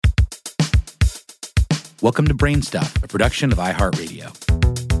Welcome to BrainStuff, a production of iHeartRadio.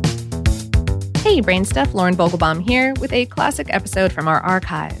 Hey, BrainStuff, Lauren Vogelbaum here with a classic episode from our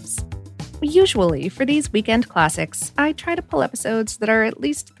archives. Usually, for these weekend classics, I try to pull episodes that are at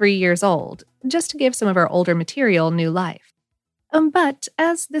least 3 years old, just to give some of our older material new life. But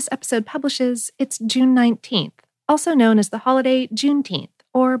as this episode publishes, it's June 19th, also known as the holiday Juneteenth,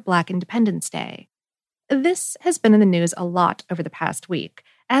 or Black Independence Day. This has been in the news a lot over the past week,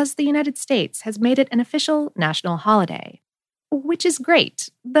 as the United States has made it an official national holiday. Which is great,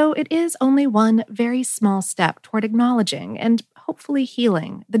 though it is only one very small step toward acknowledging and hopefully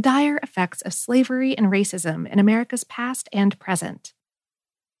healing the dire effects of slavery and racism in America's past and present.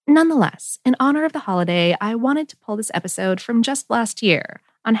 Nonetheless, in honor of the holiday, I wanted to pull this episode from just last year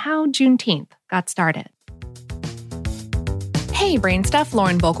on how Juneteenth got started. Hey, BrainStuff,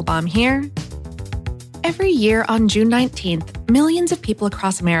 Lauren Vogelbaum here. Every year on June 19th, millions of people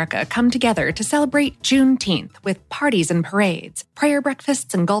across America come together to celebrate Juneteenth with parties and parades, prayer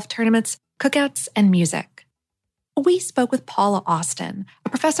breakfasts and golf tournaments, cookouts, and music. We spoke with Paula Austin, a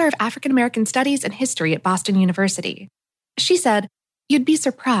professor of African American Studies and History at Boston University. She said, "You'd be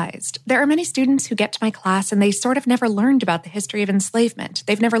surprised. There are many students who get to my class and they sort of never learned about the history of enslavement.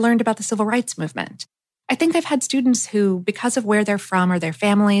 They've never learned about the civil rights movement. I think I've had students who, because of where they're from or their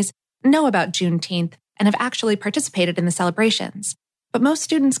families, know about Juneteenth and have actually participated in the celebrations. But most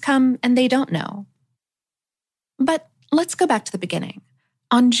students come and they don't know." But let's go back to the beginning.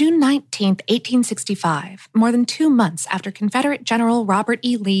 On June 19, 1865, more than 2 months after Confederate General Robert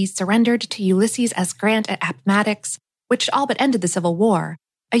E. Lee surrendered to Ulysses S. Grant at Appomattox, which all but ended the Civil War,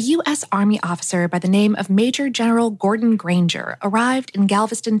 a U.S. Army officer by the name of Major General Gordon Granger arrived in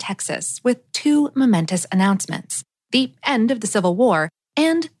Galveston, Texas, with 2 momentous announcements: the end of the Civil War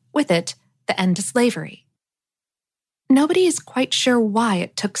and, with it, the end to slavery. Nobody is quite sure why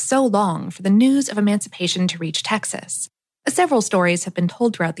it took so long for the news of emancipation to reach Texas. Several stories have been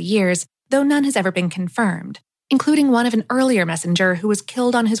told throughout the years, though none has ever been confirmed, including one of an earlier messenger who was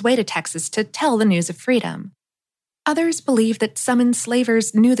killed on his way to Texas to tell the news of freedom. Others believe that some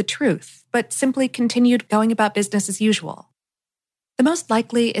enslavers knew the truth, but simply continued going about business as usual. The most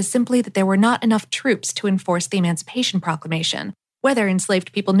likely is simply that there were not enough troops to enforce the Emancipation Proclamation, whether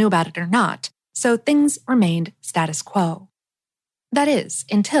enslaved people knew about it or not, so things remained status quo. That is,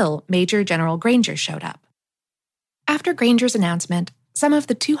 until Major General Granger showed up. After Granger's announcement, some of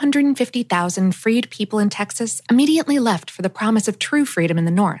the 250,000 freed people in Texas immediately left for the promise of true freedom in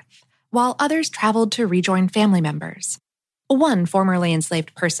the North, while others traveled to rejoin family members. One formerly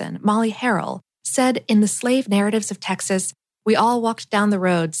enslaved person, Molly Harrell, said in the slave narratives of Texas, "We all walked down the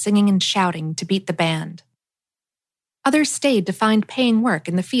road singing and shouting to beat the band." Others stayed to find paying work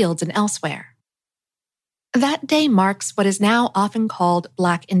in the fields and elsewhere. That day marks what is now often called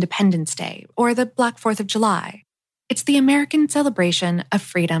Black Independence Day, or the Black 4th of July. It's the American celebration of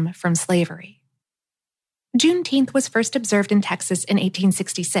freedom from slavery. Juneteenth was first observed in Texas in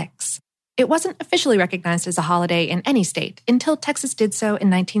 1866. It wasn't officially recognized as a holiday in any state until Texas did so in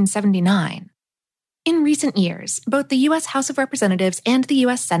 1979. In recent years, both the U.S. House of Representatives and the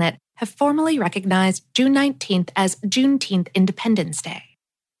U.S. Senate have formally recognized June 19th as Juneteenth Independence Day.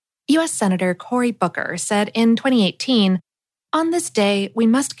 U.S. Senator Cory Booker said in 2018, "On this day, we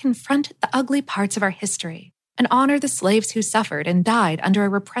must confront the ugly parts of our history and honor the slaves who suffered and died under a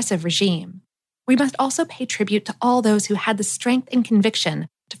repressive regime. We must also pay tribute to all those who had the strength and conviction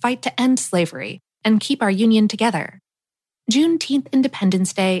to fight to end slavery and keep our union together." Juneteenth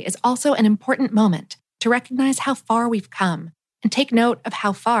Independence Day is also an important moment to recognize how far we've come and take note of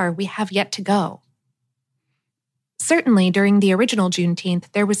how far we have yet to go. Certainly, during the original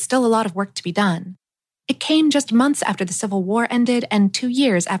Juneteenth, there was still a lot of work to be done. It came just months after the Civil War ended and 2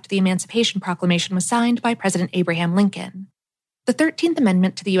 years after the Emancipation Proclamation was signed by President Abraham Lincoln. The 13th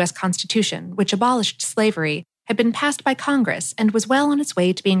Amendment to the U.S. Constitution, which abolished slavery, had been passed by Congress and was well on its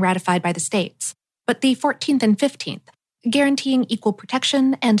way to being ratified by the states. But the 14th and 15th, guaranteeing equal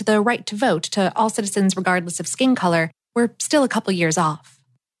protection and the right to vote to all citizens regardless of skin color, were still a couple years off.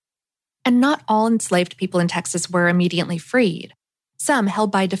 And not all enslaved people in Texas were immediately freed. Some,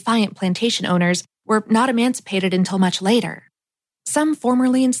 held by defiant plantation owners, were not emancipated until much later. Some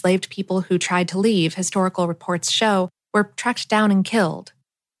formerly enslaved people who tried to leave, historical reports show, were tracked down and killed.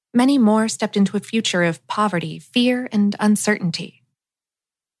 Many more stepped into a future of poverty, fear, and uncertainty.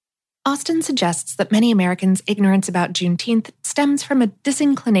 Austin suggests that many Americans' ignorance about Juneteenth stems from a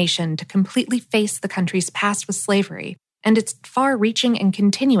disinclination to completely face the country's past with slavery and its far-reaching and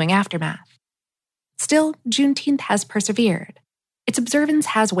continuing aftermath. Still, Juneteenth has persevered. Its observance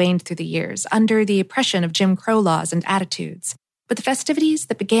has waned through the years under the oppression of Jim Crow laws and attitudes, but the festivities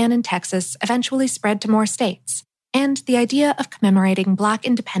that began in Texas eventually spread to more states, and the idea of commemorating Black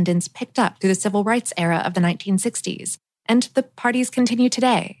independence picked up through the civil rights era of the 1960s, and the parties continue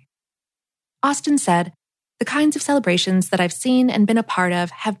today. Austin said, "The kinds of celebrations that I've seen and been a part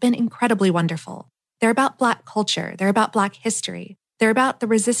of have been incredibly wonderful. They're about Black culture, they're about Black history, they're about the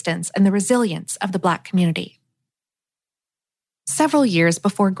resistance and the resilience of the Black community." Several years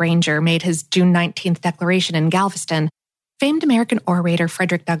before Granger made his June 19th declaration in Galveston, famed American orator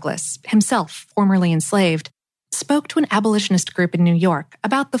Frederick Douglass, himself formerly enslaved, spoke to an abolitionist group in New York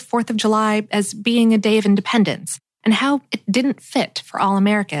about the 4th of July as being a day of independence and how it didn't fit for all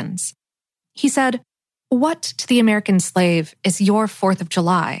Americans. He said, "What to the American slave is your 4th of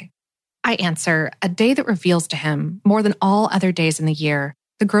July?" I answer, a day that reveals to him, more than all other days in the year,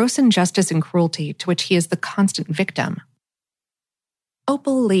 the gross injustice and cruelty to which he is the constant victim.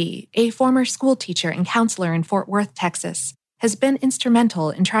 Opal Lee, a former school teacher and counselor in Fort Worth, Texas, has been instrumental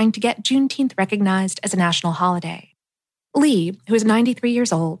in trying to get Juneteenth recognized as a national holiday. Lee, who is 93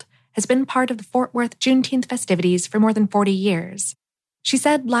 years old, has been part of the Fort Worth Juneteenth festivities for more than 40 years. She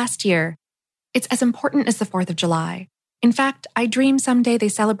said last year, "It's as important as the 4th of July. In fact, I dream someday they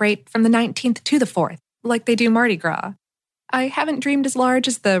celebrate from the 19th to the 4th, like they do Mardi Gras. I haven't dreamed as large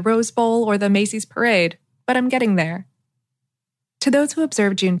as the Rose Bowl or the Macy's Parade, but I'm getting there." To those who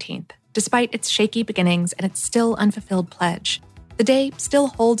observe Juneteenth, despite its shaky beginnings and its still unfulfilled pledge, the day still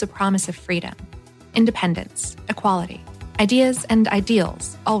holds a promise of freedom, independence, equality, ideas and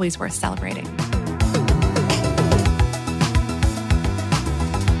ideals always worth celebrating.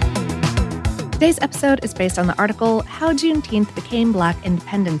 Today's episode is based on the article How Juneteenth Became Black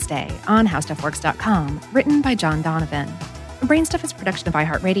Independence Day on HowStuffWorks.com, written by John Donovan. BrainStuff is a production of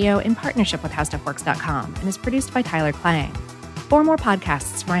iHeartRadio in partnership with HowStuffWorks.com and is produced by Tyler Klang. For more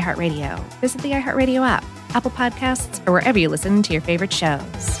podcasts from iHeartRadio, visit the iHeartRadio app, Apple Podcasts, or wherever you listen to your favorite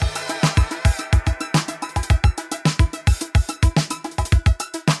shows.